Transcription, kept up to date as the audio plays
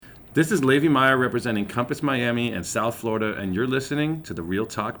This is Levi Meyer representing Compass Miami and South Florida, and you're listening to the Real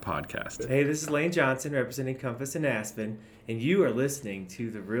Talk Podcast. Hey, this is Lane Johnson representing Compass and Aspen, and you are listening to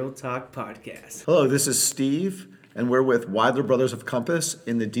the Real Talk Podcast. Hello, this is Steve, and we're with Weidler Brothers of Compass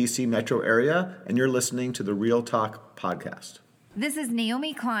in the DC metro area, and you're listening to the Real Talk Podcast. This is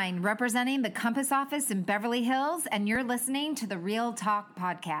Naomi Klein representing the Compass office in Beverly Hills, and you're listening to the Real Talk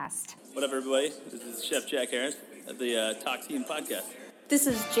Podcast. What up, everybody? This is Chef Jack Harris of the Talk Team Podcast. This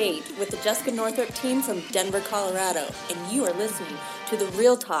is Jade with the Jessica Northrup team from Denver, Colorado, and you are listening to the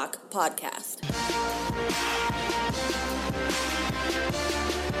Real Talk Podcast.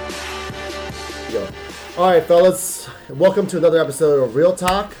 Yo. All right, fellas, welcome to another episode of Real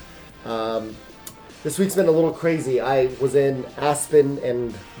Talk. This week's been a little crazy. I was in Aspen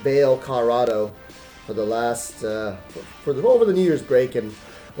and Vail, Colorado for the last, over the New Year's break, and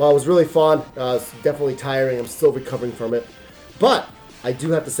while it was really fun, it's definitely tiring. I'm still recovering from it, but I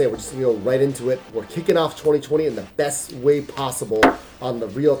do have to say, we're just going to go right into it. We're kicking off 2020 in the best way possible on the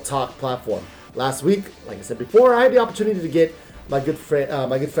Real Talk platform. Last week, like I said before, I had the opportunity to get my good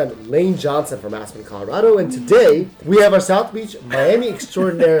friend Lane Johnson from Aspen, Colorado, and today we have our South Beach Miami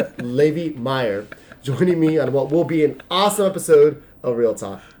extraordinaire Levi Meyer joining me on what will be an awesome episode of Real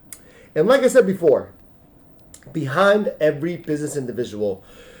Talk. And like I said before, behind every business individual,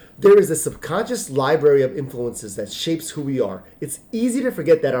 there is a subconscious library of influences that shapes who we are. It's easy to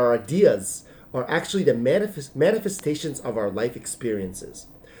forget that our ideas are actually the manifestations of our life experiences.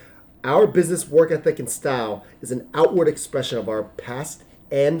 Our business work ethic and style is an outward expression of our past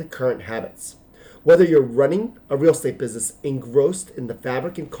and current habits. Whether you're running a real estate business engrossed in the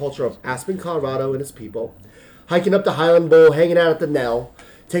fabric and culture of Aspen, Colorado and its people, hiking up the Highland Bowl, hanging out at the Nell,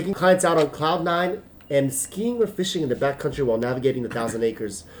 taking clients out on Cloud 9, and skiing or fishing in the backcountry while navigating the 1,000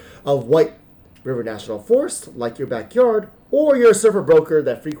 acres of White River National Forest, like your backyard, or you're a surfer broker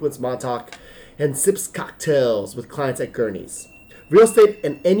that frequents Montauk and sips cocktails with clients at Gurney's. Real estate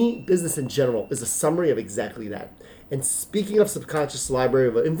and any business in general is a summary of exactly that. And speaking of subconscious library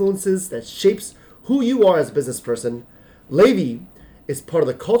of influences that shapes who you are as a business person, Levi is part of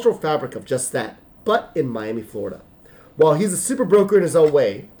the cultural fabric of just that, but in Miami, Florida. While he's a super broker in his own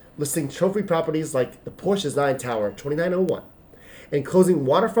way, listing trophy properties like the Porsche's 9 Tower 2901, and closing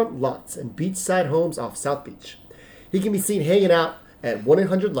waterfront lots and beachside homes off South Beach. He can be seen hanging out at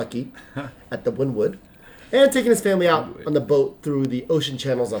 1-800-LUCKY at the Wynwood, and taking his family out on the boat through the ocean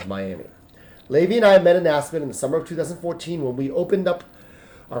channels of Miami. Levi and I met in Aspen in the summer of 2014 when we opened up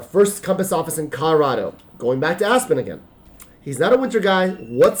our first Compass office in Colorado, going back to Aspen again. He's not a winter guy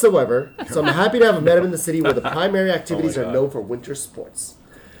whatsoever, so I'm happy to have met him in the city where the primary activities are known for winter sports.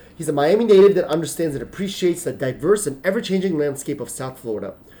 He's a Miami native that understands and appreciates the diverse and ever-changing landscape of South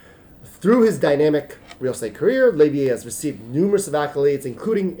Florida. Through his dynamic real estate career, Levi has received numerous of accolades,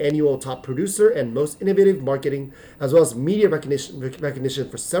 including annual top producer and most innovative marketing, as well as media recognition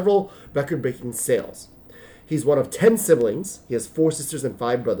for several record-breaking sales. He's one of 10 siblings. He has 4 sisters and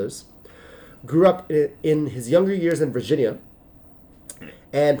 5 brothers. Grew up in his younger years in Virginia,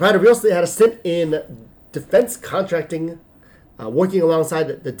 and prior to real estate, had a stint in defense contracting, working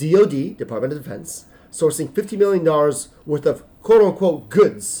alongside the DoD, Department of Defense, sourcing $50 million worth of quote-unquote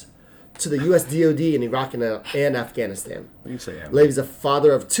goods to the U.S. DoD in Iraq and Afghanistan. You say Levi's a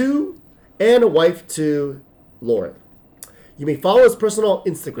father of 2 and a wife to Lauren. You may follow his personal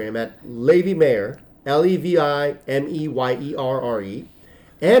Instagram at Levi Meyer, LeviMeyerre,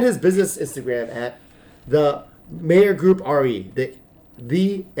 and his business Instagram at the Meyer Group RE, the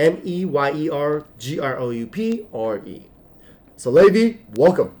MEYERGROUP-RE. So Levi,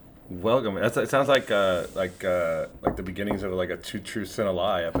 welcome. Welcome. It sounds like the beginnings of like a Two Truths and a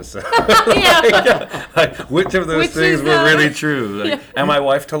Lie episode. like, which of those things were really true? Like, am I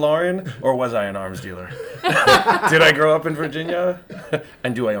wife to Lauren, or was I an arms dealer? Did I grow up in Virginia,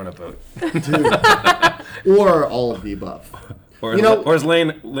 and do I own a boat? Or all of the above. Or as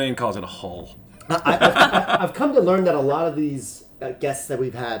Lane calls it, a hull. I've come to learn that a lot of these guests that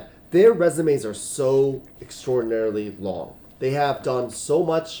we've had, their resumes are so extraordinarily long. They have done so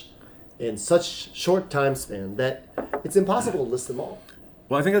much in such short time span that it's impossible to list them all.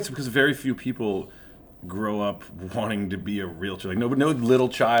 Well, I think that's because very few people grow up wanting to be a realtor. Like no little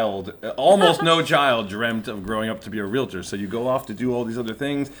child, almost no child dreamt of growing up to be a realtor. So you go off to do all these other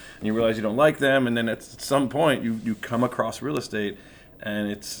things and you realize you don't like them. And then at some point you come across real estate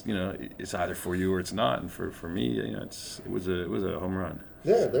and it's either for you or it's not. And for me, it was a home run.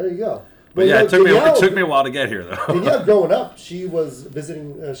 Yeah, there you go. But Yeah, you know, it took me a while to get here though. Danielle, growing up, she was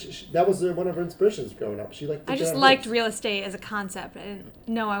visiting. That was one of her inspirations growing up. She liked. I just liked real estate as a concept. I didn't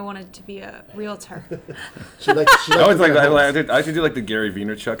know I wanted to be a realtor. She liked. I always like I used to do like the Gary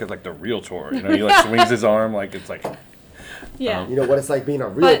Vaynerchuk as like the realtor. You know, he like swings his arm like it's like. Yeah. You know what it's like being a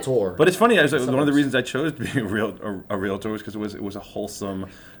realtor. But it's funny. I was like, one of the reasons I chose to be a realtor was because it was a wholesome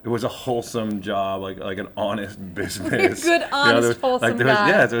job, like an honest business. Good, honest, wholesome guy.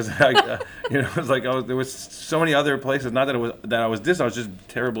 Yeah, there was like it was like there was so many other places. Not that I was just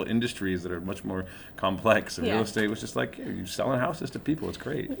terrible industries that are much more complex. And real estate was just like you're selling houses to people. It's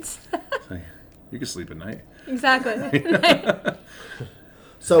great. So, you can sleep at night. Exactly.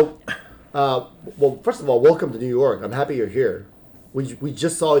 So. Well, first of all, welcome to New York. I'm happy you're here. We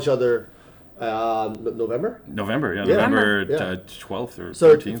just saw each other November? November 12th or 13th.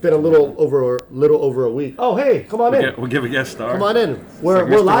 So it's been a little over a week. Oh, hey, come on in. We'll give a guest star. Come on in. We're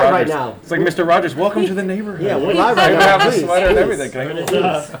Mr. live Rogers. right now. It's like Mr. Rogers. Welcome to the neighborhood. Yeah, we're live right I now. have a sweater and everything. Can I get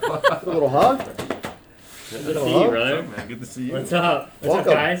A little hug. Good to see you, brother. man? Good to see you. What's up? What's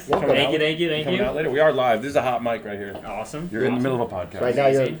Welcome. up, guys? Welcome. Thank you. Coming out later. We are live. This is a hot mic right here. Awesome. You're in the middle of a podcast. Right now,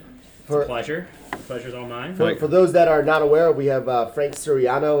 you're. It's a pleasure. The pleasure's all mine. For those that are not aware, we have Frank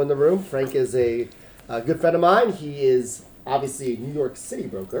Suriano in the room. Frank is a good friend of mine. He is obviously a New York City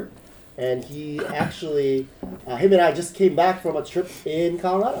broker. And he actually, him and I just came back from a trip in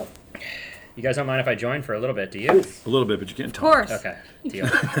Colorado. You guys don't mind if I join for a little bit, do you? A little bit, but you can't talk. Of course. Okay. Deal.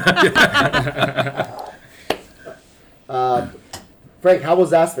 Frank, how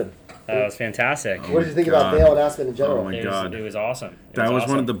was Aspen? It was fantastic. What did you think about Vail and Aspen in general? Oh my God. It was awesome. That was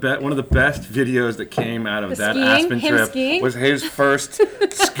one of the best videos that came out of that skiing? Aspen Him trip. skiing? Was his first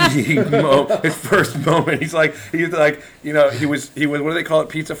skiing his first moment. He's like he was what do they call it?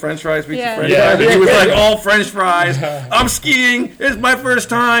 Pizza French fries, Yeah. French Yeah. fries. And he was like all French fries. I'm skiing. It's my first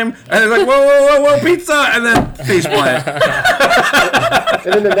time. And it's like whoa pizza, and then face plant.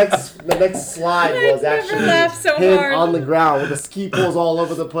 And then the next slide was actually laughed so him hard. on the ground with the ski poles all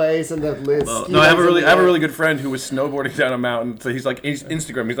over the place and the ski. No, I have a lines in the air. really good friend who was snowboarding down a mountain. So he's like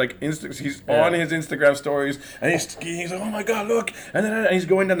Instagram. He's like he's on his Instagram stories and he's skiing. He's like, oh my God, look! And then he's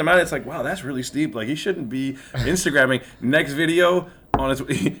going down the mountain. It's like, wow, that's really steep. Like he shouldn't be Instagramming. Next video is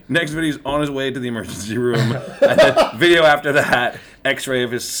on his way to the emergency room. And then video after that, X-ray of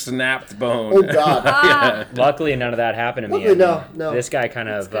his snapped bone. Oh God! Yeah. Luckily, none of that happened to me. Luckily, no. This guy kind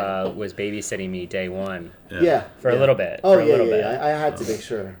of was babysitting me day one Yeah. for a little bit. Oh for a little yeah. bit. I had to make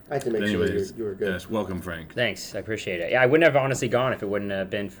sure. Anyways, you were good. Yes, welcome, Frank. Thanks, I appreciate it. Yeah, I wouldn't have honestly gone if it wouldn't have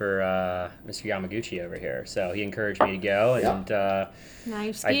been for Mr. Yamaguchi over here. So he encouraged me to go, and Now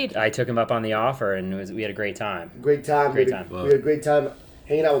you've skied. I took him up on the offer, and we had a great time. Great time. Great We time. had a great time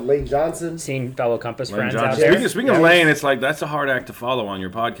hanging out with Lane Johnson. Seeing fellow Compass Lane friends Johnson. out there. Speaking of Lane, it's like that's a hard act to follow on your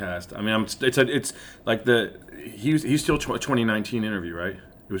podcast. I mean, it's like he's still 2019 interview, right?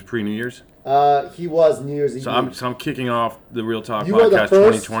 It was pre New Year's. He was New Year's Eve. So I'm kicking off the Real Talk You are the podcast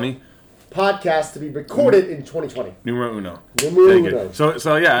first 2020. podcast to be recorded in 2020. Numero uno. Numero Thank uno. you.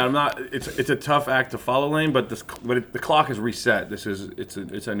 So yeah, I'm not. It's a tough act to follow, Lane, but the clock is reset.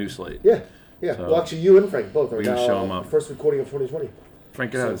 It's a new slate. Yeah. Well, actually, you and Frank both are We gotta now show 'em up. first recording of 2020.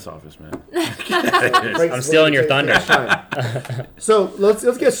 Frank, get out of this office, man. Frank's I'm stealing your waiting to take thunder. his time. So let's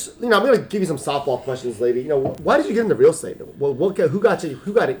get. I'm going to give you some softball questions, lady. Why did you get into real estate? Well, who got you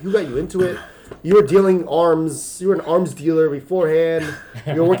into it? You were dealing arms. You were an arms dealer beforehand.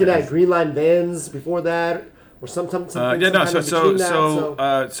 You were working at Green Line Vans before that, or something. So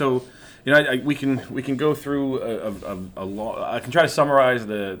we can go through a long. I can try to summarize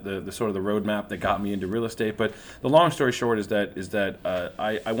the sort of the roadmap that got me into real estate, but the long story short is that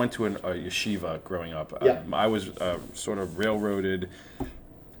I went to a yeshiva growing up. Yeah. I was sort of railroaded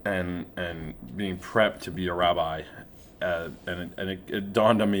and being prepped to be a rabbi, and it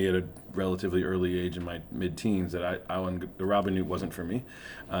dawned on me at a relatively early age in my mid-teens that the rabbinate wasn't for me,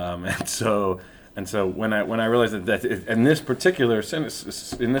 And so when I realized that in this particular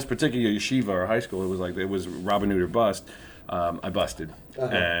yeshiva or high school, it was rabbinate or bust, I busted,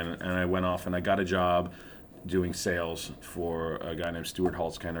 and I went off and I got a job doing sales for a guy named Stuart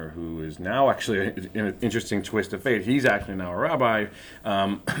Holtzkenner, who is now actually in an interesting twist of fate. He's actually now a rabbi,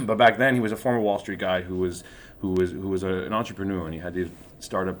 but back then he was a former Wall Street guy who was an entrepreneur, and he had these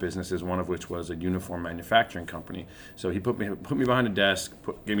startup businesses, one of which was a uniform manufacturing company. So he put me behind a desk,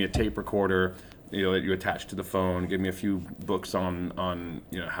 gave me a tape recorder, that you attach to the phone, gave me a few books on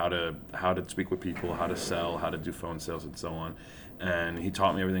how to speak with people, how to sell, how to do phone sales, and so on. And he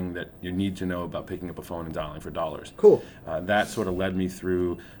taught me everything that you need to know about picking up a phone and dialing for dollars. Cool. That sort of led me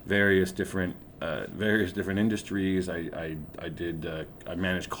through various different various different industries. I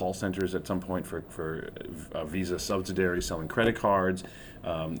managed call centers at some point for a Visa subsidiary selling credit cards.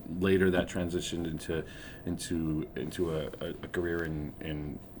 Later, that transitioned into a career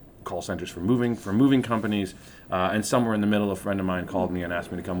in call centers for moving companies. And somewhere in the middle, a friend of mine called me and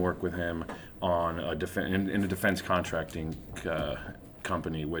asked me to come work with him on in a defense contracting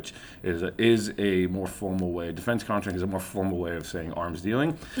company, which is a more formal way. Defense contracting is a more formal way of saying arms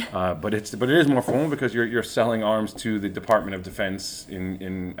dealing, but it is more formal because you're selling arms to the Department of Defense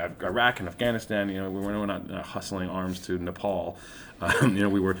in Iraq and Afghanistan. You know, we're not hustling arms to Nepal. You know,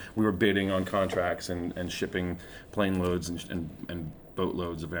 we were bidding on contracts and shipping plane loads and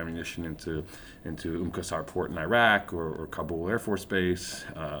boatloads of ammunition into Qasr port in Iraq or Kabul Air Force Base.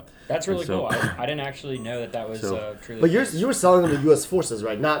 That's really cool. I didn't actually know that was truly. But you were selling them to U.S. forces,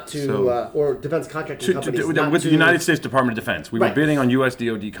 right? Not to or defense contracting companies. With the United States Department of Defense, we were bidding on U.S.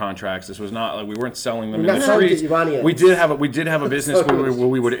 DoD contracts. This was not like we weren't selling them in the streets. We did have a business where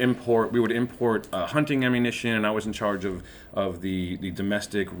we would import hunting ammunition, and I was in charge of the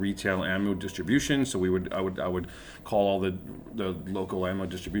domestic retail ammo distribution. So I would call all the local ammo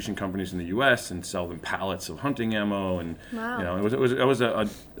distribution companies in the U.S. and sell them pallets of hunting ammo, and you know, it was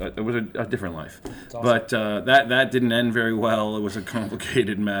a different life. Awesome. But that didn't end very well. It was a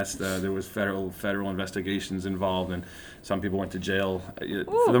complicated mess. There was federal investigations involved, and some people went to jail.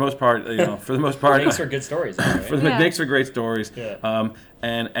 For the most part, Makes for good stories. Right? Makes for great stories. Yeah.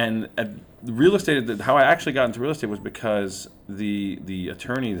 And real estate. How I actually got into real estate was because the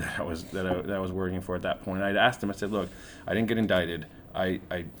attorney that I was working for at that point. I'd asked him. I said, "Look, I didn't get indicted.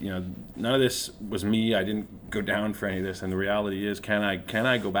 None of this was me. I didn't go down for any of this. And the reality is, can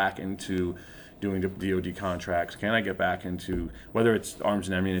I go back into doing the DoD contracts? Can I get back into whether it's arms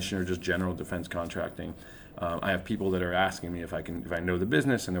and ammunition or just general defense contracting? I have people that are asking me if I know the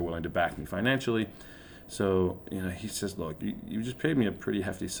business and they're willing to back me financially." So, you know, he says, "Look, you just paid me a pretty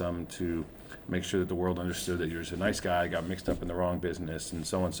hefty sum to make sure that the world understood that you're just a nice guy, got mixed up in the wrong business, and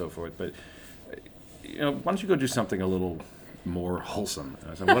so on and so forth. But, you know, why don't you go do something a little more wholesome?"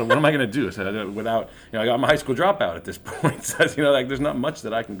 And I said, what am I going to do? I said, I got my high school dropout at this point. So, you know, like, there's not much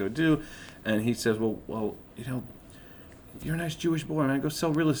that I can go do. And he says, well, you know, you're a nice Jewish boy, man. Go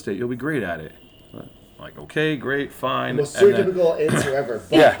sell real estate. You'll be great at it. Like, okay, great, fine. The most stereotypical answer ever.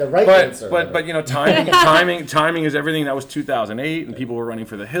 But the right answer. But you know, timing is everything. That was 2008, and people were running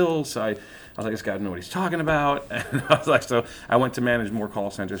for the hills. So I was like, this guy doesn't know what he's talking about. And I was like, so I went to manage more call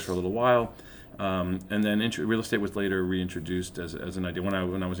centers for a little while. And then real estate was later reintroduced as an idea when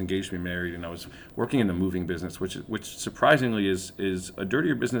I was engaged to be married, and I was working in the moving business, which surprisingly is a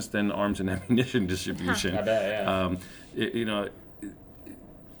dirtier business than arms and ammunition distribution. I bet, yeah.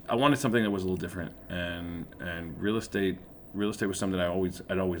 I wanted something that was a little different, and real estate was something that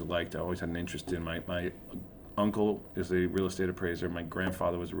I'd always liked. I always had an interest in. My uncle is a real estate appraiser. My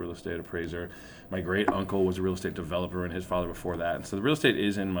grandfather was a real estate appraiser. My great uncle was a real estate developer, and his father before that. And so the real estate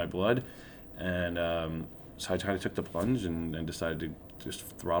is in my blood. And so I kind of took the plunge and decided to just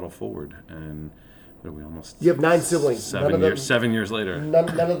throttle forward. And we almost... You have 9 siblings. 7 years later.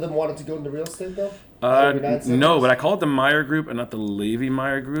 None of them wanted to go into real estate, though? No, but I call it the Meyer Group and not the Levy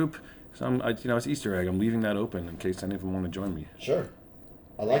Meyer Group. So it's Easter egg. I'm leaving that open in case any of them want to join me. Sure.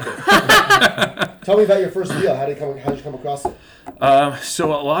 I like it. Tell me about your first deal. How did you come across it?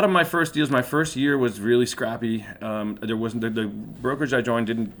 So a lot of my first deals, my first year was really scrappy. There wasn't the brokerage I joined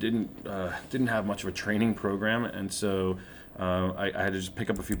didn't have much of a training program, and so I had to just pick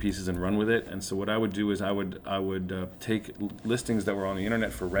up a few pieces and run with it. And so what I would do is I would take listings that were on the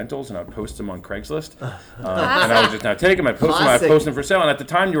internet for rentals, and I'd post them on Craigslist. And I would just take them, I'd post them for sale. And at the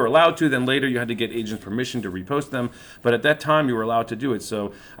time you were allowed to. Then later you had to get agents' permission to repost them. But at that time you were allowed to do it.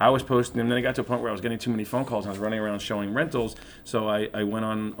 So I was posting them. Then I got to a point where I was getting too many phone calls and I was running around showing rentals. So I went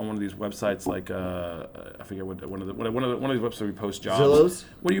on one of these websites like I forget what one of these websites we post jobs. Zillow's?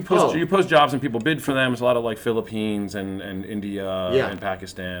 What do you post? You post jobs and people bid for them. It's a lot of like Philippines and India and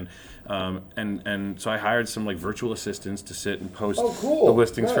Pakistan, and so I hired some like virtual assistants to sit and post the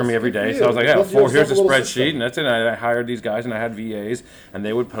listings for me every day. So I was like, here's a spreadsheet, and that's it. And I hired these guys, and I had VAs, and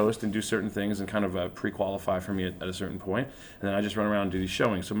they would post and do certain things and kind of pre-qualify for me at a certain point, and then I just run around and do these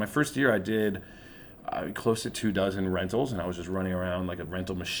showings. So my first year I did close to 24 rentals, and I was just running around like a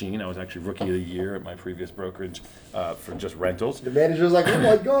rental machine. I was actually rookie of the year at my previous brokerage for just rentals. The manager was like, "Oh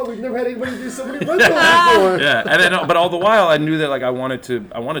my God, we've never had anybody do so many rentals before." Yeah, and then, but all the while I knew that like I wanted to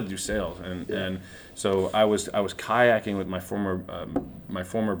do sales, and so I was kayaking with my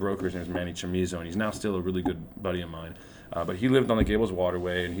former broker. His name is Manny Chamizo, and he's now still a really good buddy of mine. But he lived on the Gables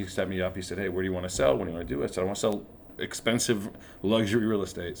Waterway, and he set me up. He said, "Hey, where do you want to sell? What do you want to do?" I said, "I want to sell expensive luxury real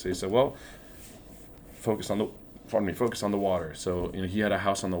estate." So he said, "Well, focus on the water. So he had a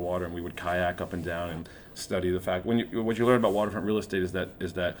house on the water, and we would kayak up and down and study the fact. What you learn about waterfront real estate is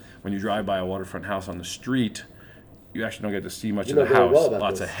that when you drive by a waterfront house on the street, you actually don't get to see much of the house.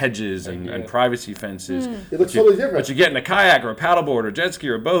 Lots of hedges and privacy fences. It looks totally different. But you get in a kayak or a paddleboard or jet ski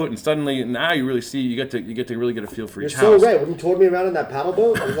or a boat, and suddenly now you really see you get to really get a feel for each house. You're so right. When you toured me around in that paddle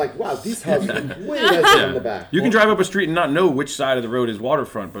boat, I was like, wow, these houses are way nicer in the back. You can drive up a street and not know which side of the road is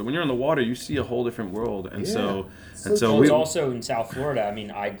waterfront, but when you're in the water, you see a whole different world. And so it's also in South Florida. I mean,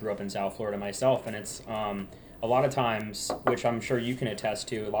 I grew up in South Florida myself, and it's a lot of times, which I'm sure you can attest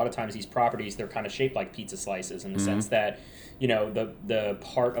to, a lot of times these properties, they're kind of shaped like pizza slices in the sense that, the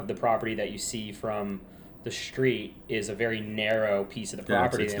part of the property that you see from the street is a very narrow piece of the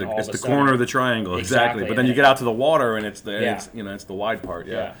property. It's the corner of the triangle, exactly. But then you get out to the water, and it's the wide part.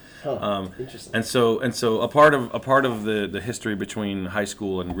 Yeah. Interesting. And so a part of the history between high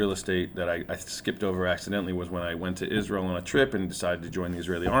school and real estate that I skipped over accidentally was when I went to Israel on a trip and decided to join the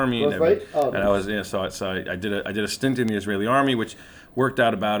Israeli army. And I was I did a stint in the Israeli army, which worked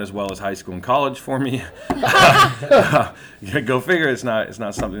out about as well as high school and college for me. Go figure. It's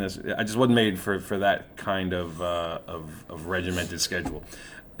not something I just wasn't made for that kind of regimented schedule.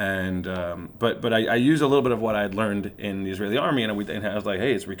 And but I used a little bit of what I had learned in the Israeli army, and I was like,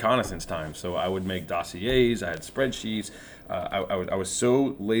 hey, it's reconnaissance time. So I would make dossiers. I had spreadsheets. I was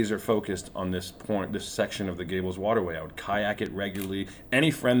so laser focused on this section of the Gables Waterway. I would kayak it regularly.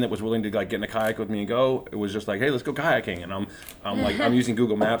 Any friend that was willing to get in a kayak with me and go, it was just like, hey, let's go kayaking. And I'm using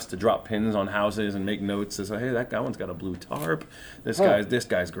Google Maps to drop pins on houses and make notes to say, hey, that one's got a blue tarp. This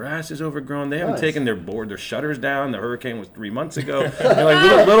guy's grass is overgrown. They haven't taken their shutters down. The hurricane was 3 months ago. And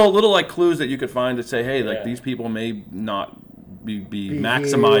like little like clues that you could find to say, hey, like these people may not be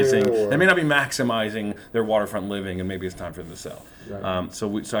maximizing. They may not be maximizing their waterfront living, and maybe it's time for them to sell. Right.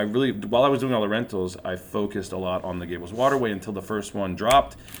 So I really, while I was doing all the rentals, I focused a lot on the Gables Waterway until the first one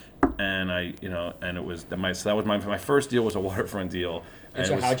dropped, and it was my first deal was a waterfront deal. And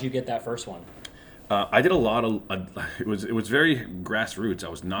so how'd you get that first one? I did a lot of. It was very grassroots. I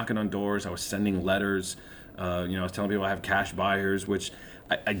was knocking on doors. I was sending letters. I was telling people I have cash buyers, which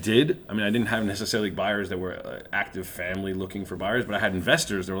I did. I mean, I didn't have necessarily buyers that were active family looking for buyers, but I had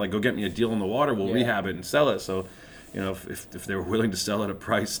investors that were like, go get me a deal in the water, we'll rehab it and sell it. So, if they were willing to sell at a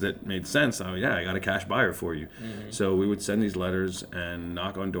price that made sense, I got a cash buyer for you. Mm-hmm. So we would send these letters and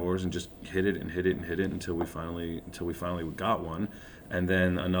knock on doors and just hit it until we finally got one. And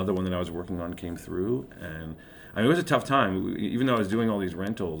then another one that I was working on came through, and it was a tough time. Even though I was doing all these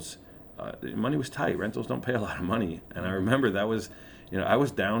rentals, money was tight. Rentals don't pay a lot of money. And I remember that was, I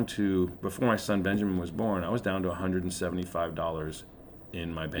was down to, before my son Benjamin was born, I was down to $175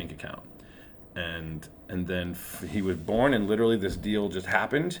 in my bank account. And then he was born, and literally this deal just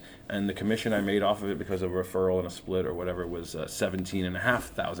happened, and the commission I made off of it because of a referral and a split or whatever was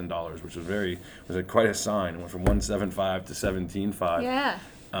 $17,500, which was quite a sign. It went from $175 to $17,500. Yeah.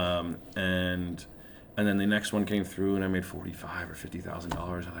 And then the next one came through, and I made $45,000 or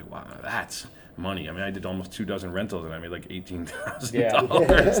 $50,000. I'm like, wow, that's money. I mean, I did almost 24 rentals, and I made like $18,000. Yeah.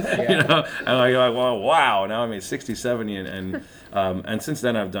 And I'm like, well, wow. Now I made 60, 70, and since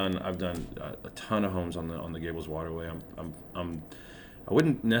then I've done a ton of homes on the Gables Waterway. I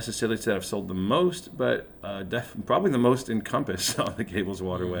wouldn't necessarily say I've sold the most, but probably the most in Compass on the Gables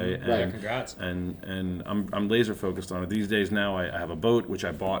Waterway. Mm-hmm. And, congrats. And I'm laser focused on it these days. Now I have a boat which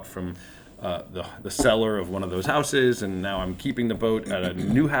I bought from the seller of one of those houses, and now I'm keeping the boat at a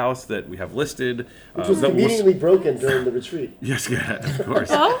new house that we have listed. Which was conveniently broken during the retreat. Yes, of course.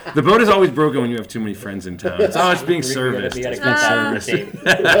 The boat is always broken when you have too many friends in town. It's being serviced. It's being serviced.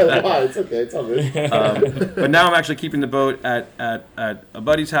 It's okay. It's all good. But now I'm actually keeping the boat at a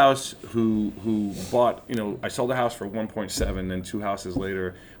buddy's house who bought, I sold the house for 1.7, then 2 houses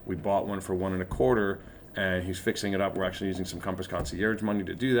later, we bought one for 1.25. And he's fixing it up. We're actually using some Compass Concierge money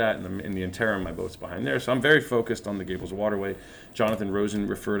to do that. And in the interim, my boat's behind there. So I'm very focused on the Gables Waterway. Jonathan Rosen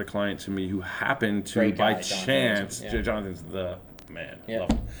referred a client to me who happened to, by chance, Jonathan's the man. Yeah.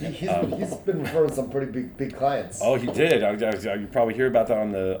 He's been referring some pretty big clients. Oh, he did. You probably hear about that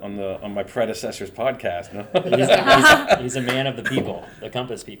on my predecessor's podcast. No? He's a man of the people, the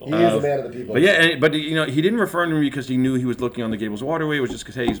Compass people. He is a man of the people. But he didn't refer to me because he knew he was looking on the Gables Waterway. It was just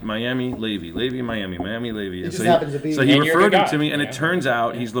because, hey, he's Miami, Levy, Miami, Levy. He just happens to be. So he referred him to me, and it turns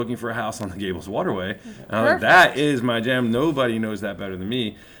out he's looking for a house on the Gables Waterway. That is my jam. Nobody knows that better than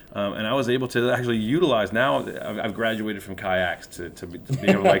me. And I was able to actually utilize, now I've graduated from kayaks to be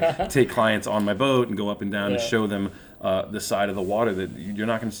able to take clients on my boat and go up and down and show them the side of the water that you're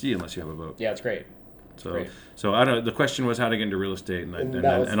not going to see unless you have a boat. Yeah, it's great. So, Great. so I don't know. The question was how to get into real estate,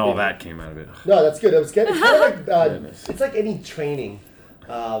 and all that came out of it. No, that's good. It was good. It's kind of like it's like any training,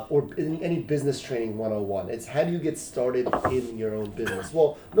 or any business training 101. It's how do you get started in your own business?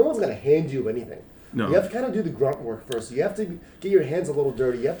 Well, no one's gonna hand you anything. No. You have to kind of do the grunt work first. You have to get your hands a little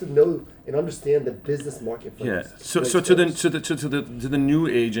dirty. You have to know and understand the business marketplace. Yeah. So to the new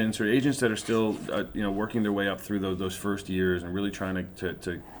agents or agents that are still working their way up through those first years and really trying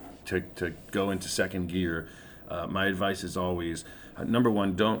to go into second gear, my advice is always number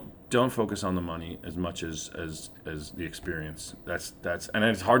one, don't focus on the money as much as the experience. That's and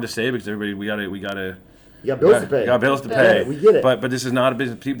it's hard to say because everybody we gotta. You got bills to pay. You got bills to pay. Yeah, we get it. But this is not a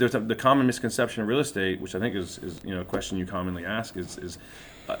business. There's the common misconception of real estate, which I think is a question you commonly ask is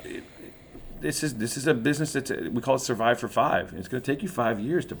this is a business we call it survive for 5. It's going to take you 5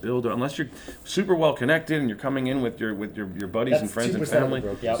 years to build, unless you're super well connected and you're coming in with your buddies and friends and family.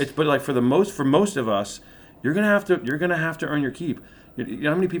 Yep. But like for most of us, you're gonna have to earn your keep. You know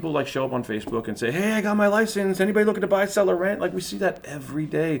how many people like show up on Facebook and say, "Hey, I got my license. Anybody looking to buy, sell, or rent?" Like we see that every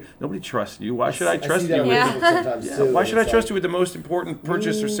day. Nobody trusts you. Why should I trust you? Why should I trust you with the most important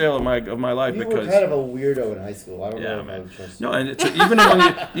purchase or sale of my life? You Because were kind of a weirdo in high school. I don't know if I would trust you. no, and it's,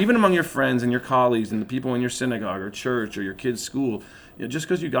 even among your friends and your colleagues and the people in your synagogue or church or your kid's school, just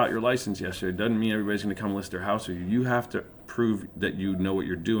because you got your license yesterday doesn't mean everybody's going to come list their house with you. You have to prove that you know what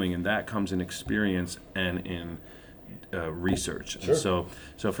you're doing, and that comes in experience and in research. Sure. And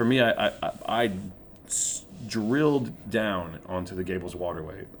so for me, I drilled down onto the Gables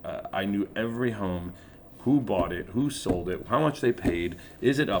Waterway. I knew every home, who bought it, who sold it, how much they paid,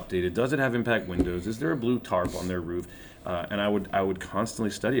 is it updated, does it have impact windows, is there a blue tarp on their roof, and I would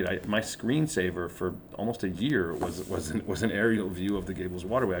constantly study it. My screensaver for almost a year was an aerial view of the Gables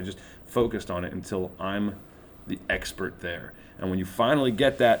Waterway. I just focused on it until I'm the expert there. And when you finally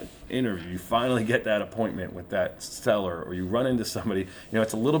get that interview, you finally get that appointment with that seller, or you run into somebody,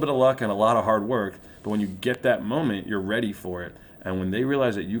 it's a little bit of luck and a lot of hard work, but when you get that moment, you're ready for it. And when they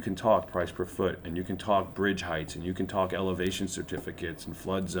realize that you can talk price per foot, and you can talk bridge heights, and you can talk elevation certificates and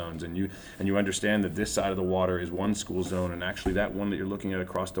flood zones, and you understand that this side of the water is one school zone, and actually that one that you're looking at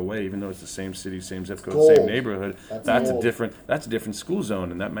across the way, even though it's the same city, same zip code, same neighborhood, that's a different school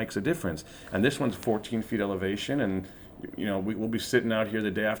zone, and that makes a difference. And this one's 14 feet elevation, and we'll be sitting out here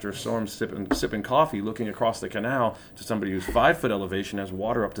the day after a storm sipping coffee, looking across the canal to somebody who's 5 foot elevation has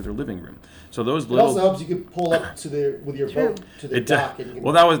water up to their living room. So those It also helps you can pull up with your boat to the dock.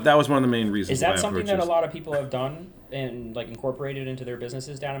 Well, that was one of the main reasons. Is that something that a lot of people have done and like incorporated into their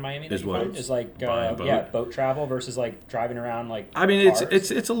businesses down in Miami? Is what? Is like boat travel versus like driving around like. I mean, cars?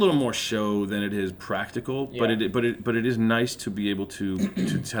 it's a little more show than it is practical, but it is nice to be able to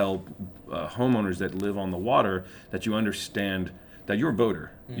tell homeowners that live on the water that you understand that you're a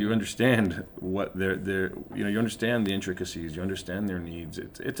boater. Mm-hmm. You understand what you understand the intricacies. You understand their needs.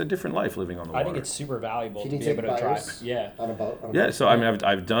 It's a different life living on the water. I think it's super valuable Can to you be take able to drive. buyers Yeah. On a boat. So I mean,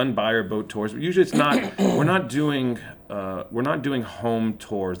 I've done buyer boat tours, but usually it's not. We're not doing home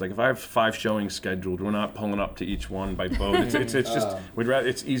tours. Like if I have 5 showings scheduled, we're not pulling up to each one by boat. It's just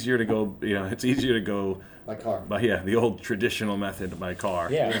it's easier to go. It's easier to go by car. The old traditional method by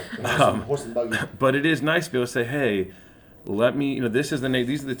car. Yeah. Horse and buggy. But it is nice to be able to say, hey, let me. These are the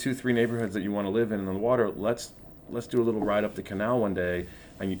 2-3 neighborhoods that you want to live in the water. Let's do a little ride up the canal one day.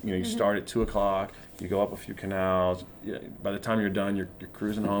 And you start at 2:00. You go up a few canals. By the time you're done, you're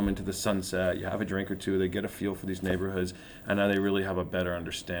cruising home into the sunset. You have a drink or two. They get a feel for these neighborhoods, and now they really have a better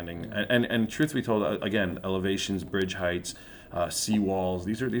understanding. And truth be told, again, elevations, bridge heights, seawalls.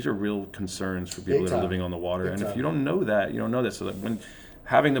 These are real concerns for people that are living on the water. And if you don't know that, you don't know that. So that when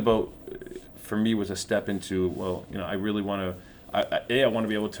having the boat, for me, was a step into I really want to. I want to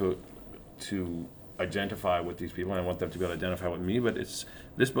be able to identify with these people, and I want them to be able to identify with me. But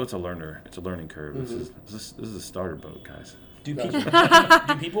this boat's a learner. It's a learning curve. Mm-hmm. This is a starter boat, guys. Do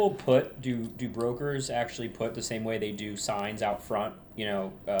brokers actually put the same way they do signs out front?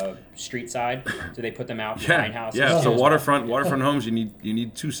 Street side. Do they put them out behind houses? Yeah. So waterfront homes, you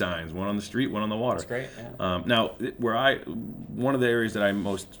need 2 signs, one on the street, one on the water. That's great. Yeah. Now, one of the areas that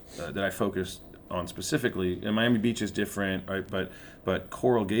I focus on specifically, and Miami Beach is different, right? But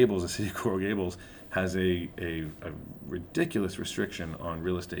Coral Gables, the city of Coral Gables, has a ridiculous restriction on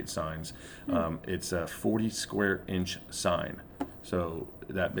real estate signs. It's a 40 square inch sign. So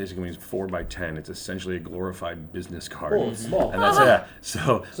that basically means 4x10. It's essentially a glorified business card. Oh, it's small. And that's it.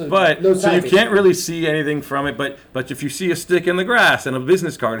 So So you timing. can't really see anything from it. But if you see a stick in the grass and a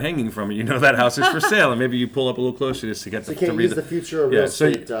business card hanging from it, you know that house is for sale. And maybe you pull up a little closer just to get So to you can't read use the future of real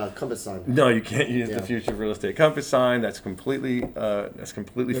estate compass sign. No, you can't use Yeah. the future real estate compass sign. That's completely We're gonna have to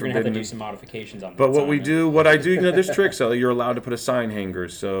forbidden. do some modifications on that. But what sign, I do, there's tricks. So you're allowed to put a sign hanger.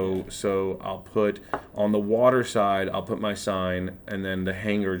 So I'll put on the water side, I'll put my sign, and then the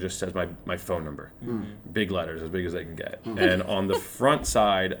hanger just says my phone number, big letters, as big as they can get. And on the front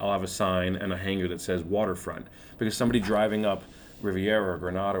side, I'll have a sign and a hanger that says waterfront, because somebody driving up Riviera or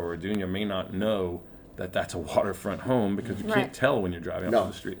Granada or Adunia may not know that that's a waterfront home, because you can't tell when you're driving up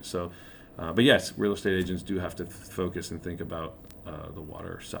the street. So, but yes, real estate agents do have to focus and think about the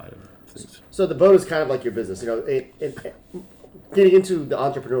water side of things. So the boat is kind of like your business. Getting into the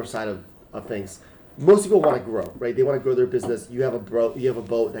entrepreneur side of things, most people want to grow, right? They want to grow their business. You have a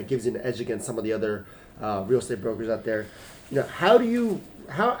boat that gives you an edge against some of the other real estate brokers out there. How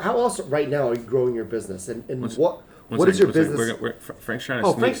else right now are you growing your business? And what is your business? Frank's trying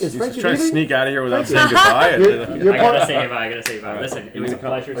to Frank, is Frank trying to leaving? sneak out of here without saying goodbye. You're I part- gotta say goodbye. Listen, it was a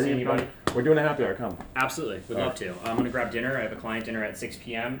pleasure seeing you, buddy. We're doing a happy hour. Come. Absolutely, would love to. I'm gonna grab dinner. I have a client dinner at 6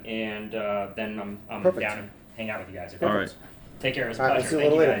 p.m. and then I'm Perfect. down and hang out with you guys. Okay? All right. Take care. It was a All right, pleasure. I'll see you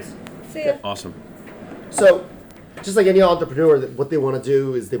Thank a you little later. guys. See ya. Awesome. So, just like any entrepreneur, what they want to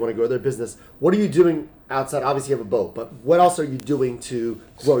do is they want to grow their business. What are you doing outside? Obviously, you have a boat, but what else are you doing to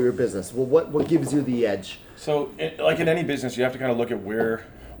grow your business? Well, what gives you the edge? So, like in any business, you have to kind of look at where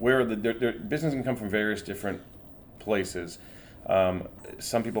the business can come from various different places.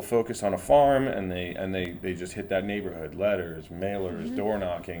 Some people focus on a farm and they just hit that neighborhood, letters, mailers, door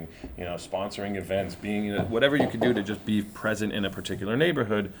knocking, sponsoring events, being whatever you can do to just be present in a particular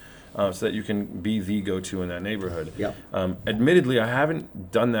neighborhood, so that you can be the go-to in that neighborhood. Yep. Admittedly, I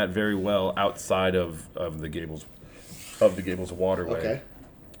haven't done that very well outside of the Gables waterway.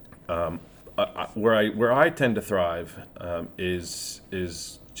 Okay. Where I tend to thrive is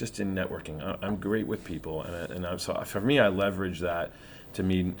just in networking. I'm great with people, so for me, I leverage that to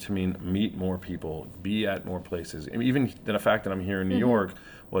meet more people, be at more places. And even the fact that I'm here in New York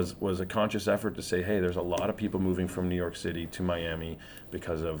was a conscious effort to say, hey, there's a lot of people moving from New York City to Miami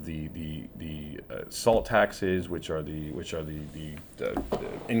because of the SALT taxes, which are the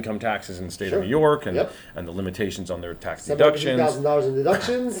income taxes in the state of New York, and the limitations on their tax deductions. $750,000 in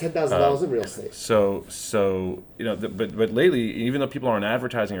deductions, $10,000 in real estate. So but lately, even though people aren't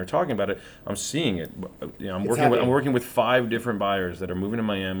advertising or talking about it, I'm seeing it. I'm working with 5 different buyers that are moving to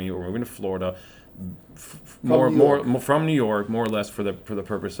Miami or moving to Florida. From New York, more or less for the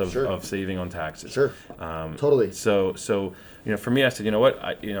purpose of saving on taxes. Sure. Totally. So for me, I said, you know what,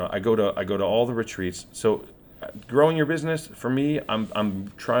 I go to all the retreats. So growing your business, for me,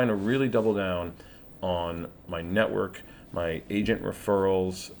 I'm trying to really double down on my network, my agent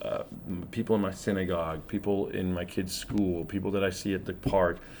referrals, people in my synagogue, people in my kids' school, people that I see at the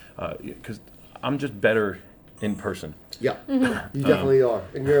park, because I'm just better in person. Yeah, you definitely are.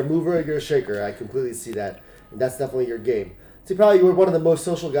 And you're a mover and you're a shaker. I completely see that. And that's definitely your game. See, probably you were one of the most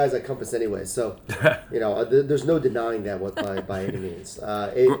social guys at Compass anyway. So, there's no denying that by any means.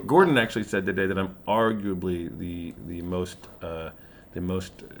 Gordon actually said today that I'm arguably the most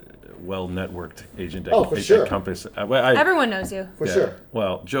well-networked agent at Compass. Everyone knows you. For sure.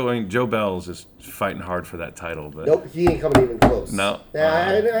 Well, Joe Bells is fighting hard for that title, but nope, he ain't coming even close. No.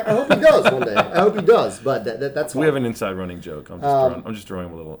 I hope he does one day. I hope he does, but that's fine. We have an inside running joke. I'm just throwing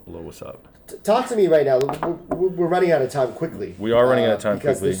him a little what's up. Talk to me right now. We're running out of time quickly. We are running out of time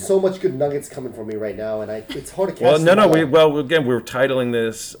because quickly. There's so much good nuggets coming from me right now, and it's hard to Well, catch. we're titling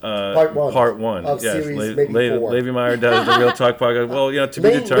this part one of series maybe 4. Levi Meyer does the Real Talk podcast. Well, to be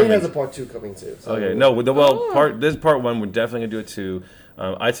determined. Maine has a part 2 coming too. So okay, this part 1. We're definitely gonna do it 2.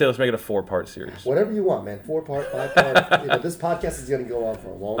 I'd say let's make it a 4-part series. Whatever you want, man. 4-part, 5-part. This podcast is going to go on for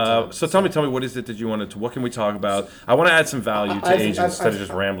a long time. So tell me, what is it that you wanted to? What can we talk about? I want to add some value to agents instead of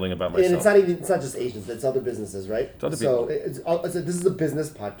just rambling about myself. And it's not just agents; it's other businesses, right? It's other people. So this is a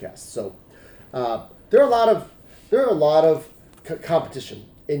business podcast. So there are a lot of competition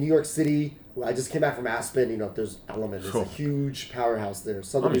in New York City. I just came back from Aspen. There's Element. It's a huge powerhouse there.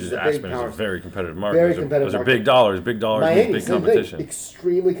 Aspen is a very competitive market. Very competitive. Those are big dollars. Miami, big competition.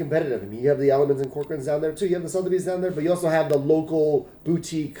 Extremely competitive. I mean, you have the Elements and Corcoran's down there too. You have the Sotheby's down there, but you also have the local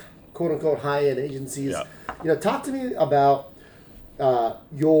boutique, quote unquote, high-end agencies. Yeah. Talk to me about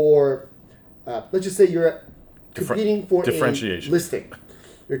your. Let's just say you're competing for differentiation. A listing.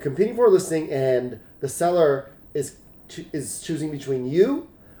 You're competing for a listing, and the seller is choosing between you,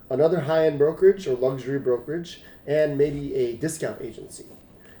 another high-end brokerage or luxury brokerage, and maybe a discount agency.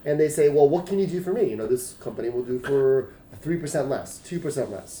 and they say, well, what can you do for me? This company will do for 3% less, 2%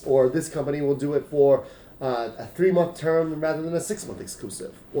 less, or this company will do it for a 3-month term rather than a 6-month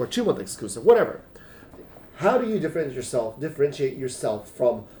exclusive or 2-month exclusive, whatever. How do you differentiate yourself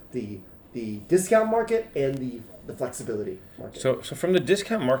from the discount market and the flexibility market? So from the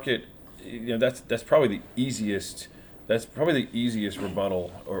discount market, that's probably the easiest. That's probably the easiest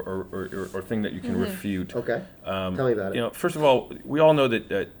rebuttal or thing that you can refute. Okay. Tell me about it. First of all, we all know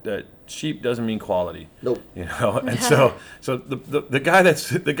that cheap doesn't mean quality. Nope. And so the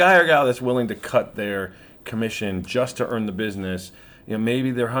guy or gal that's willing to cut their commission just to earn the business,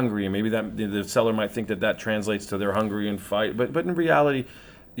 maybe they're hungry, and maybe that the seller might think that translates to they're hungry and fight. But in reality,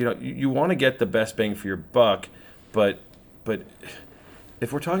 you want to get the best bang for your buck. But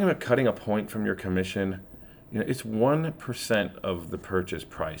if we're talking about cutting a point from your commission, it's 1% of the purchase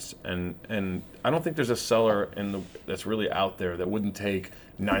price, and I don't think there's a seller that's really out there that wouldn't take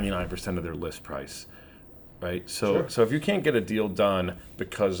 99% of their list price, right? So if you can't get a deal done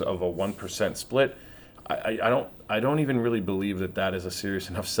because of a 1% split, I don't even really believe that is a serious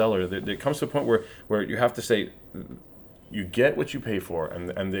enough seller. It comes to a point where you have to say you get what you pay for,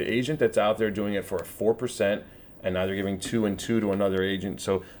 and the agent that's out there doing it for a 4%. And now they're giving 2 and 2 to another agent.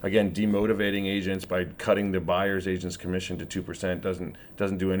 So again, demotivating agents by cutting the buyer's agent's commission to 2%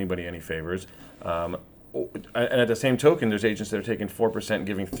 doesn't do anybody any favors. And at the same token, there's agents that are taking 4% and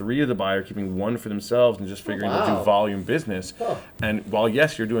giving 3 to the buyer, keeping 1 for themselves, and just figuring to do volume business. Huh. And while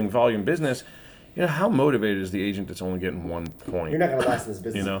yes, you're doing volume business, how motivated is the agent that's only getting 1 point? You're not going to last in this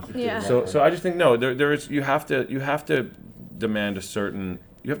business. Yeah. So I just think no. There is you have to demand a certain.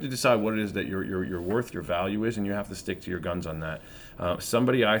 You have to decide what it is that your worth, your value is, and you have to stick to your guns on that.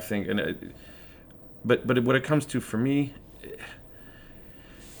 Somebody, I think, but what it comes to for me,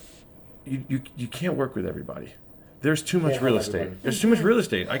 you can't work with everybody. There's too much real estate. There's too much real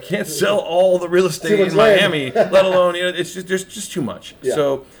estate. I can't sell all the real estate in Miami, let alone it's just there's just too much. Yeah.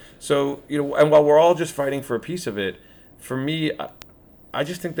 So and while we're all just fighting for a piece of it, for me, I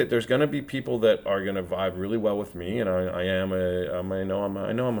just think that there's going to be people that are going to vibe really well with me, and I know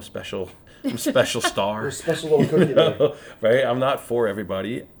I'm a special star. You're a special little cookie, right? I'm not for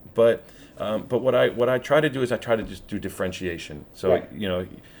everybody, but what I try to do is I try to just do differentiation. So right.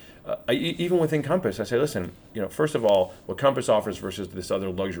 Even within Compass, I say, listen, first of all, what Compass offers versus this other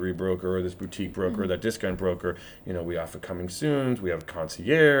luxury broker or this boutique broker, that discount broker, we offer coming soons, we have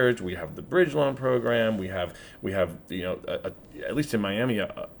concierge, we have the bridge loan program, we have at least in Miami,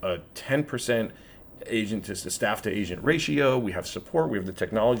 a 10% agent to staff to agent ratio. We have support. We have the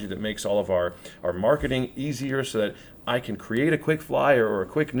technology that makes all of our marketing easier so that I can create a quick flyer or a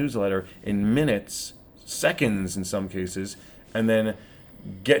quick newsletter in minutes, seconds in some cases, and then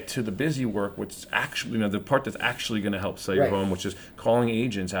get to the busy work, which is actually, the part that's actually going to help sell your home, which is calling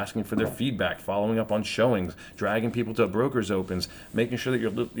agents, asking for their feedback, following up on showings, dragging people to brokers' opens, making sure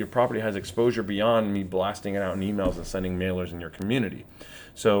that your property has exposure beyond me blasting it out in emails and sending mailers in your community.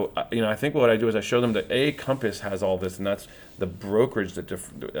 So, I think what I do is I show them that Compass has all this, and that's the brokerage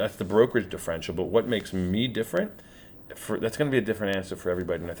differential. But what makes me different? That's going to be a different answer for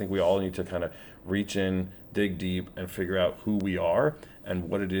everybody, and I think we all need to kind of reach in, dig deep, and figure out who we are and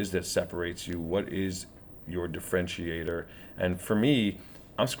what it is that separates you. What is your differentiator? And for me,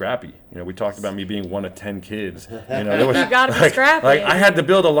 I'm scrappy. We talked about me being one of 10 kids. There was, you gotta be scrappy. I had to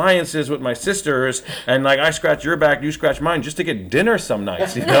build alliances with my sisters, and I scratch your back, you scratch mine, just to get dinner some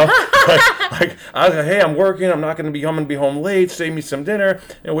nights. I was like, hey, I'm working. I'm going to be home late. Save me some dinner.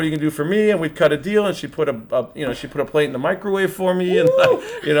 What are you gonna do for me? And we'd cut a deal, and she put a plate in the microwave for me, and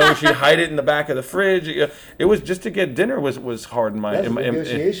she'd hide it in the back of the fridge. It was just to get dinner was hard in my. That's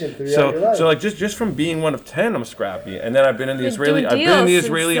negotiation throughout your life. So just from being one of 10, I'm scrappy, and then I've been in the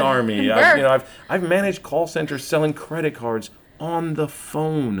Israeli army. I've managed call centers selling credit cards on the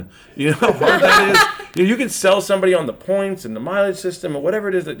phone. How hard that is. You can sell somebody on the points and the mileage system or whatever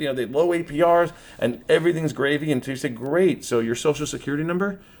it is that they low APRs and everything's gravy until you say, great, so your social security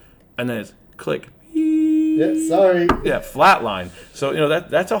number, and then it's click. Yeah, sorry. Yeah, flatline. So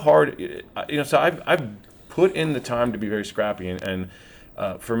that's a hard. So I've put in the time to be very scrappy, and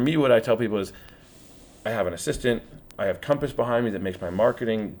for me, what I tell people is, I have an assistant. I have Compass behind me that makes my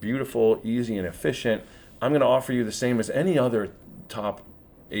marketing beautiful, easy, and efficient. I'm going to offer you the same as any other top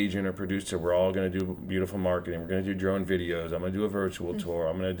agent or producer. We're all going to do beautiful marketing. We're going to do drone videos. I'm going to do a virtual tour.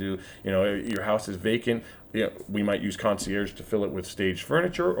 I'm going to do, your house is vacant. We might use concierge to fill it with staged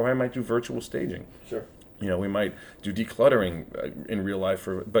furniture, or I might do virtual staging. Sure. We might do decluttering in real life.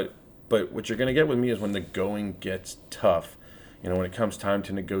 But what you're going to get with me is when the going gets tough, when it comes time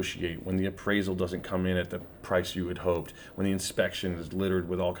to negotiate, when the appraisal doesn't come in at the price you had hoped, when the inspection is littered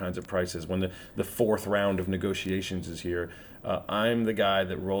with all kinds of prices, when the fourth round of negotiations is here, I'm the guy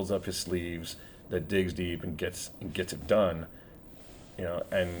that rolls up his sleeves, that digs deep and gets it done.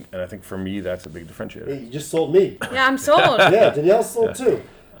 And I think for me that's a big differentiator. Hey, you just sold me. Yeah, I'm sold. Yeah, Danielle's sold too.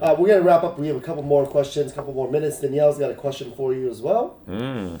 We're going to wrap up. We have a couple more questions, a couple more minutes. Danielle's got a question for you as well.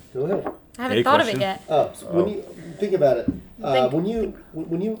 Go ahead. I haven't thought of it yet. When you think about it, when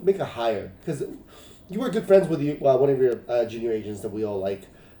you make a hire, because you were good friends with one of your junior agents that we all like,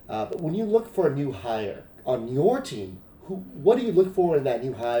 but when you look for a new hire on your team, what do you look for in that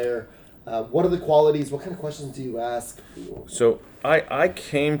new hire? What are the qualities? What kind of questions do you ask? So I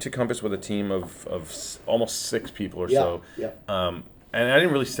came to Compass with a team of almost 6 people or so. Yeah. And I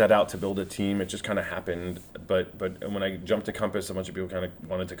didn't really set out to build a team. It just kind of happened. But when I jumped to Compass, a bunch of people kind of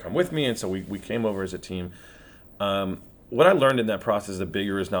wanted to come with me, and so we came over as a team. What I learned in that process is that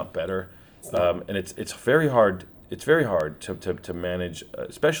bigger is not better, and it's very hard. It's very hard to manage,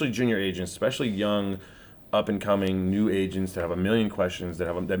 especially junior agents, especially young, up and coming new agents that have a million questions,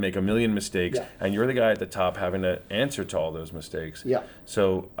 that make a million mistakes, and you're the guy at the top having to answer to all those mistakes. Yeah.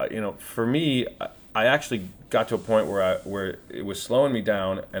 So for me, I actually got to a point where it was slowing me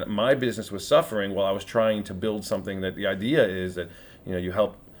down, and my business was suffering while I was trying to build something that the idea is that you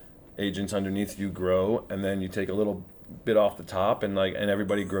help agents underneath you grow, and then you take a little bit off the top, and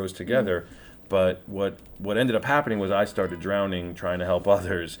everybody grows together. But what ended up happening was I started drowning trying to help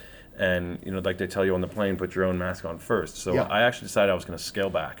others, and like they tell you on the plane, put your own mask on first. So I actually decided I was going to scale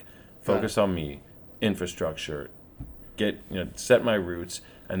back, focus on me, infrastructure, set my roots,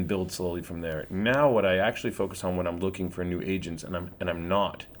 and build slowly from there. Now what I actually focus on when I'm looking for new agents, and I'm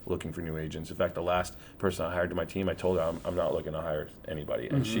not looking for new agents. In fact, the last person I hired to my team, I told her I'm not looking to hire anybody.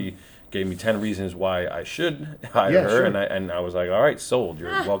 And she gave me 10 reasons why I should hire her. Sure. And I was like, all right, sold. You're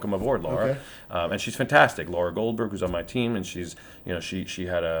welcome aboard, Laura. Okay. And she's fantastic. Laura Goldberg, who's on my team, and she's, she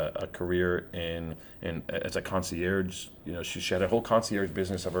had a career in as a concierge. She had a whole concierge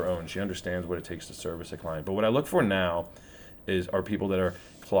business of her own. She understands what it takes to service a client. But what I look for now are people that are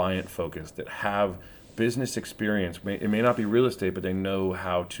client focused, that have business experience. It may not be real estate, but they know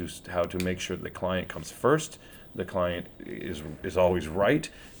how to make sure that the client comes first. The client is always right,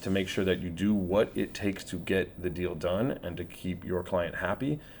 to make sure that you do what it takes to get the deal done and to keep your client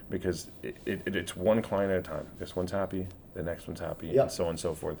happy, because it's one client at a time. This one's happy, the next one's happy, and so on and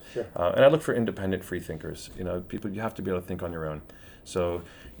so forth. Sure. And I look for independent free thinkers. People, you have to be able to think on your own. So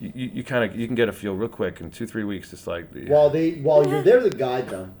you can get a feel real quick in 2-3 weeks. It's like while you're there to guide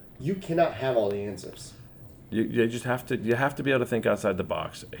them, you cannot have all the answers. You just have to be able to think outside the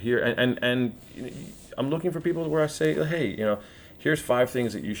box here. And I'm looking for people where I say, hey, here's 5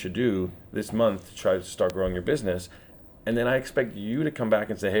 things that you should do this month to try to start growing your business. And then I expect you to come back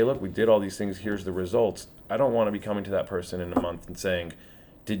and say, hey, look, we did all these things. Here's the results. I don't want to be coming to that person in a month and saying,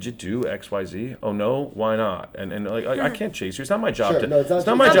 did you do X, Y, Z? Oh no, why not? And I can't chase you. It's not my job it's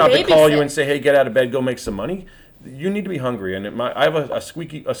not my job to call you and say, hey, get out of bed, go make some money. You need to be hungry, and I have a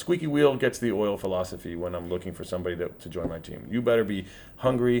squeaky wheel gets the oil philosophy when I'm looking for somebody to join my team. You better be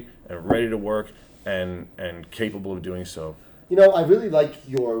hungry and ready to work and capable of doing so. I really like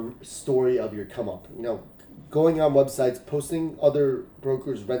your story of your come up. Going on websites, posting other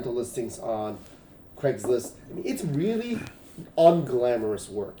brokers' rental listings on Craigslist. It's really unglamorous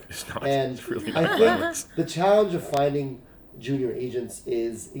work. It's not. And It's really I not. think the challenge of finding junior agents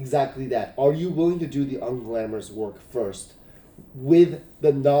is exactly that. Are you willing to do the unglamorous work first with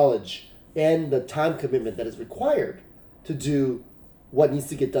the knowledge and the time commitment that is required to do what needs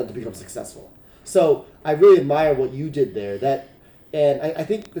to get done to become successful? So I really admire what you did there. And I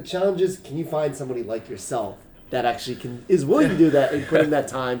think the challenge is, can you find somebody like yourself that actually is willing to do that and put in that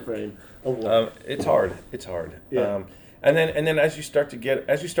time frame of work? It's hard. Yeah. And then as you start to get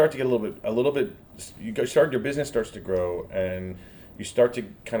a little bit, your business starts to grow, and you start to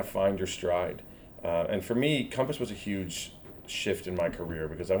kind of find your stride. And for me, Compass was a huge shift in my career,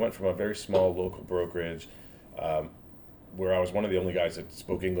 because I went from a very small local brokerage, where I was one of the only guys that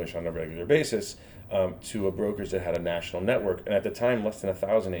spoke English on a regular basis, to a brokerage that had a national network, and at the time less than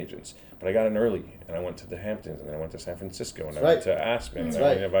 1,000 agents. But I got in early, and I went to the Hamptons, and then I went to San Francisco, and I went to Aspen, and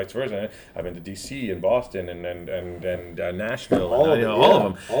I went vice versa. I've been to DC and Boston and Nashville, all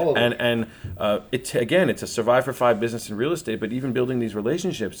of them. And it's a survive for 5 business in real estate, but even building these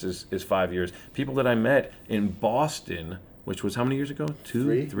relationships is 5 years. People that I met in Boston, which was how many years ago?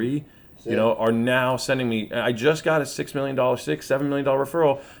 2, 3. you know, are now sending me. I just got a $7 million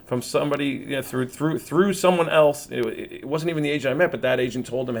referral from somebody, you know, through someone else. It wasn't even the agent I met, but that agent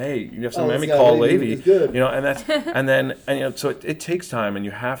told him, "Hey, you have some Miami, call Levy." You know, and that's and you know, so it takes time, and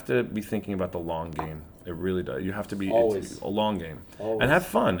you have to be thinking about the long game. It really does. You have to be Always. a long game and have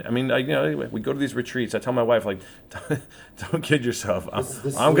fun. I mean, you know, we go to these retreats. I tell my wife, like, don't kid yourself.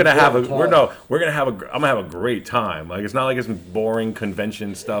 I'm gonna have a great time. Like, it's not like it's boring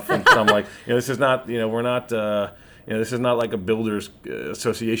convention stuff and some like, you know, this is not, you know, we're not. You know, this is not like a builders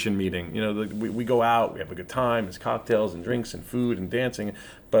association meeting. You know, we go out, we have a good time. It's cocktails and drinks and food and dancing.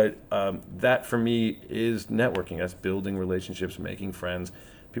 But that for me is networking. That's building relationships, making friends.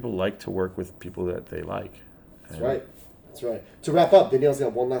 People like to work with people that they like. That's right. That's right. To wrap up, Danielle's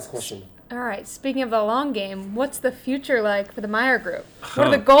got one last question. All right. Speaking of the long game, what's the future like for the Meyer Group? What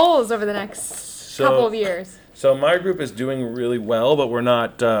are the goals over the next couple of years? So my group is doing really well, but we're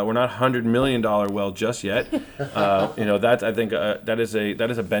not $100 million well just yet. You know, that I think that is a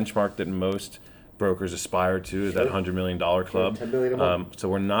benchmark that most brokers aspire to, is that $100 million club. $10 million a month. So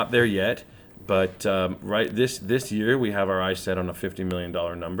we're not there yet, but right this year we have our eyes set on a $50 million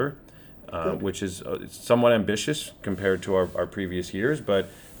number, which is somewhat ambitious compared to our previous years, but.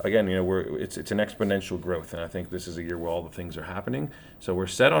 Again, you know, it's an exponential growth, and I think this is a year where all the things are happening. So we're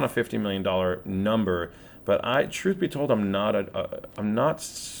set on a $50 million number, but truth be told, I'm not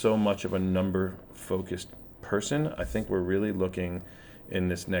so much of a number-focused person. I think we're really looking in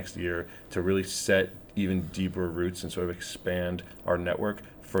this next year to really set even deeper roots and sort of expand our network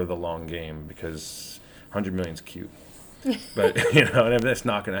for the long game, because 100 million is cute. But you know, that's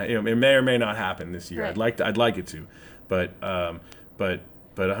not gonna. You know, it may or may not happen this year. Right. I'd like it to, but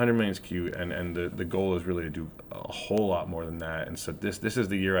 100 million is cute, and the goal is really to do a whole lot more than that. And so this is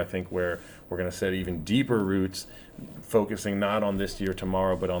the year, I think, where we're going to set even deeper roots, focusing not on this year,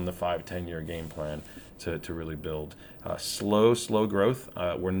 tomorrow, but on the 5-10 year game plan to really build. Slow growth.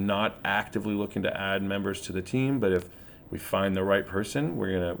 We're not actively looking to add members to the team, but if we find the right person,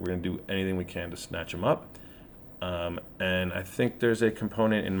 we're gonna do anything we can to snatch them up. And I think there's a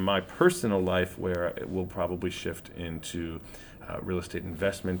component in my personal life where it will probably shift into real estate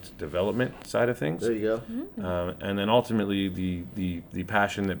investment development side of things. There you go. And then ultimately the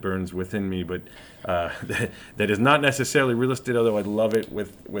passion that burns within me, but that is not necessarily real estate, although I'd love it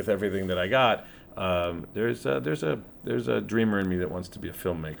with everything that I got. There's a dreamer in me that wants to be a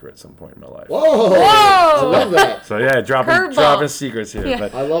filmmaker at some point in my life. Whoa! I love that. So yeah, dropping secrets here. Yeah.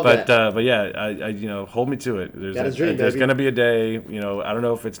 But I love that. But yeah, I you know, hold me to it. There's going to be a day, you know, I don't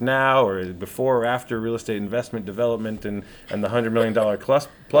know if it's now or before or after real estate investment development and the $100 million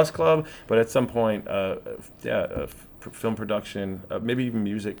plus club, but at some point, film production, maybe even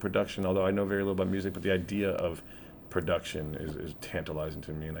music production. Although I know very little about music, but the idea of production is tantalizing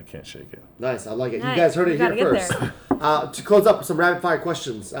to me, and I can't shake it. Nice, I like it. Nice. You guys heard it You here gotta first. To close up, some rapid fire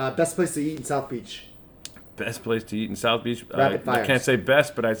questions. Best place to eat in South Beach? Best place to eat in South Beach? Rapid fire. I can't say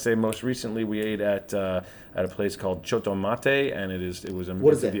best, but I'd say most recently we ate at a place called Choto Mate, and it was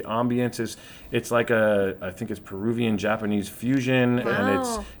what is it? The ambience it's like I think it's Peruvian Japanese fusion, Wow.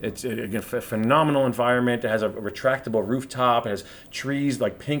 and it's again a phenomenal environment. It has a retractable rooftop. It has trees,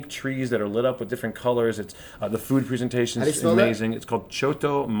 like pink trees that are lit up with different colors. It's the food presentation is amazing. It's called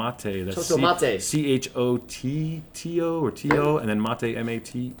Choto Mate. That's Choto Mate. CHOTTO or TO, and then Mate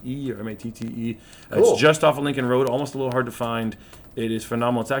MATE or MATTE. Cool. It's just off of Lincoln Road, almost a little hard to find. It is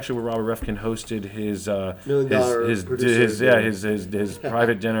phenomenal. It's actually where Robert Refkin hosted his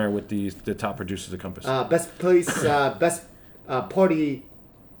private dinner with the top producers of Compass. Best place to party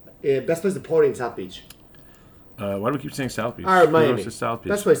in South Beach. Why do we keep saying South Beach? All right, Miami. It's South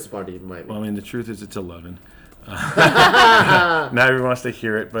Beach. Best place to party in Miami. Well, I mean, the truth is it's 11. Not everyone wants to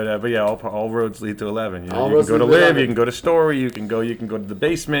hear it, but yeah, all roads lead to 11. You know, you can go to Live, you can go to Story, you can go to the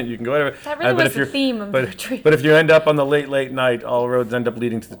basement, you can go whatever. That really was the theme of the retreat. But if you end up on the late night, all roads end up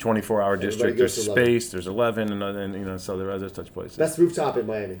leading to the 24-hour district. goes There's to Space, there's 11, and you know, so there are other such places. Best rooftop in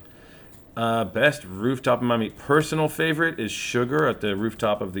Miami. Best rooftop in Miami. Personal favorite is Sugar at the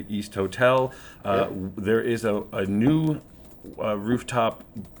rooftop of the East Hotel. There is a new rooftop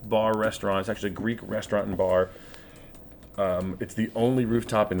bar restaurant. It's actually a Greek restaurant and bar. It's the only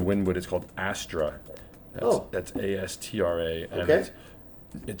rooftop in Wynwood. It's called Astra. That's ASTRA. And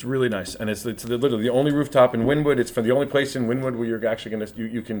it's really nice, and it's literally the only rooftop in Wynwood. It's for the only place in Wynwood where you're actually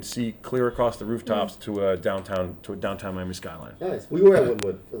you can see clear across the rooftops to a downtown Miami skyline. Nice. We were at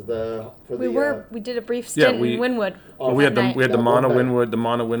Wynwood We did a brief stint in Wynwood. We had the Mana Wynwood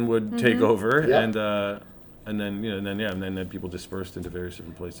takeover, and then people dispersed into various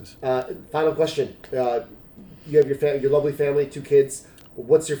different places. Final question. You have your lovely family, 2 kids.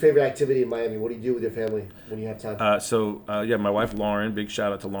 What's your favorite activity in Miami? What do you do with your family when you have time? My wife Lauren. Big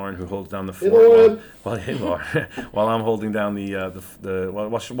shout out to Lauren who holds down the Hey, fort. Lauren. While I'm holding down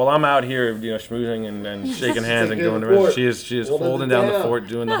while I'm out here, schmoozing and shaking hands and going around, she is holding down the fort,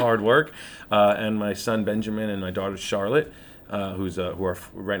 doing the hard work. And my son Benjamin and my daughter Charlotte. Who are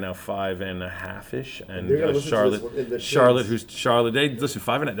right now 5.5-ish, and Charlotte. They listen.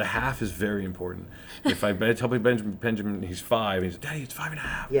 5.5 is very important. If I tell Benjamin he's 5, he's Daddy, it's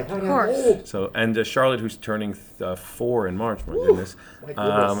 5.5. Yeah, of course. So Charlotte, who's turning 4 in March. My goodness.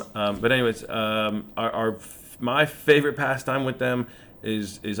 But anyways, my favorite pastime with them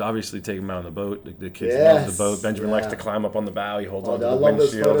is obviously taking them out on the boat. The kids love the boat. Benjamin likes to climb up on the bow. He holds onto the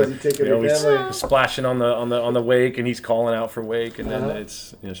windshield. He's splashing on the wake, and he's calling out for wake. And then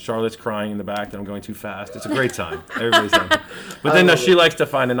it's Charlotte's crying in the back that I'm going too fast. It's a great time. Everybody's happy. But then she likes to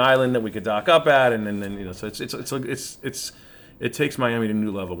find an island that we could dock up at, and then so it takes Miami to a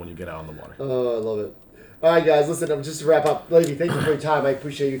new level when you get out on the water. Oh, I love it. All right, guys, listen, I'm just to wrap up. Lady, thank you for your time. I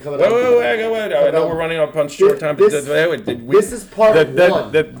appreciate you coming on. Wait. I know we're running up on short time. This is part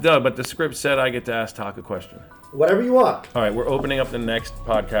one. But the script said I get to ask Talk a question. Whatever you want. All right, we're opening up the next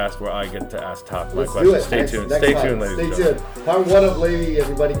podcast where I get to ask Talk my Let's question. do it. Stay tuned, ladies and Stay gentlemen. tuned. Part one of Lady,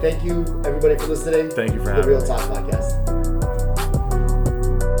 everybody. Thank you, everybody, for listening. Thank you for to having the Real me. Talk Podcast.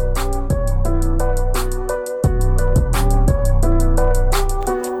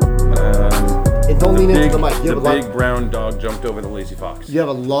 Don't lean into the mic. The big brown dog jumped over the lazy fox. You have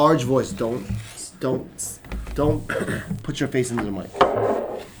a large voice. Don't put your face into the mic.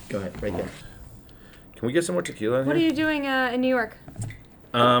 Go ahead, right there. Can we get some more tequila in What are here? you doing in New York?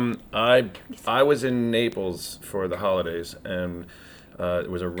 I was in Naples for the holidays, and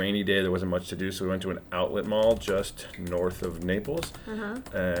it was a rainy day. There wasn't much to do, so we went to an outlet mall just north of Naples,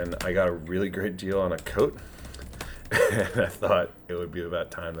 and I got a really great deal on a coat. And I thought it would be about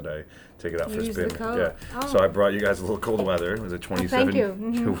time that I take it out for a Use spin. the coat. Yeah. Oh. So I brought you guys a little cold weather. It was a 27. thank you.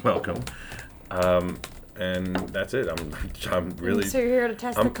 Mm-hmm. You're welcome. And that's it. I'm really. So you're here to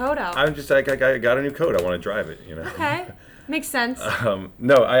test the coat out. I'm just like I got a new coat. I want to drive it. Okay, makes sense.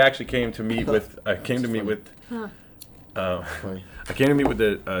 No, I actually came to meet with. I came to meet with a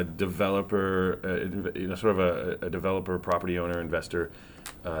developer, sort of a developer, property owner, investor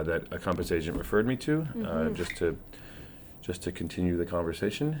that a Compass agent referred me to, just to continue the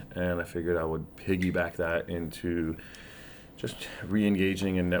conversation, and I figured I would piggyback that into just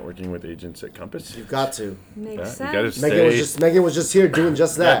re-engaging and networking with agents at Compass. You've got to. Makes You gotta sense. Megan was just here doing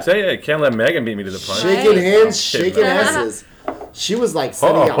just that. I can't let Megan beat me to the punch. Shaking hands, shaking asses. She was like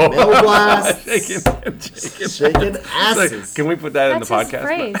sending out mail blasts. Shaking asses. Like, can we put that in the That's his podcast?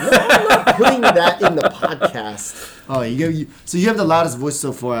 phrase. I'm not putting that in the podcast. Oh, so you have the loudest voice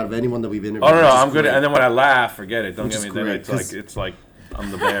so far out of anyone that we've interviewed. Oh no, which is I'm good. great. And then when I laugh, forget it. Don't Which get is me. Then great, it's like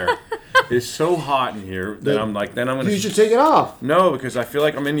I'm the bear. It's so hot in here that I'm like. Then I'm gonna. You should take it off. No, because I feel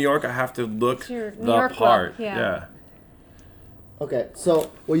like I'm in New York. I have to look your New the York part. look, yeah. Okay, so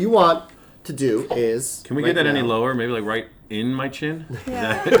what you want to do is. Can we get that any lower? Maybe like right in my chin.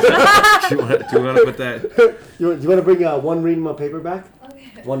 Yeah. Do you want to put that? You want to bring one ream of paper back?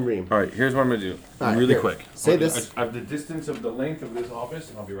 Okay. One ream. All right. Here's what I'm gonna do. All right, really here. quick. Say this. I have the distance of the length of this office,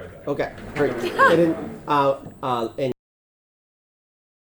 and I'll be right back. Okay, great. And then,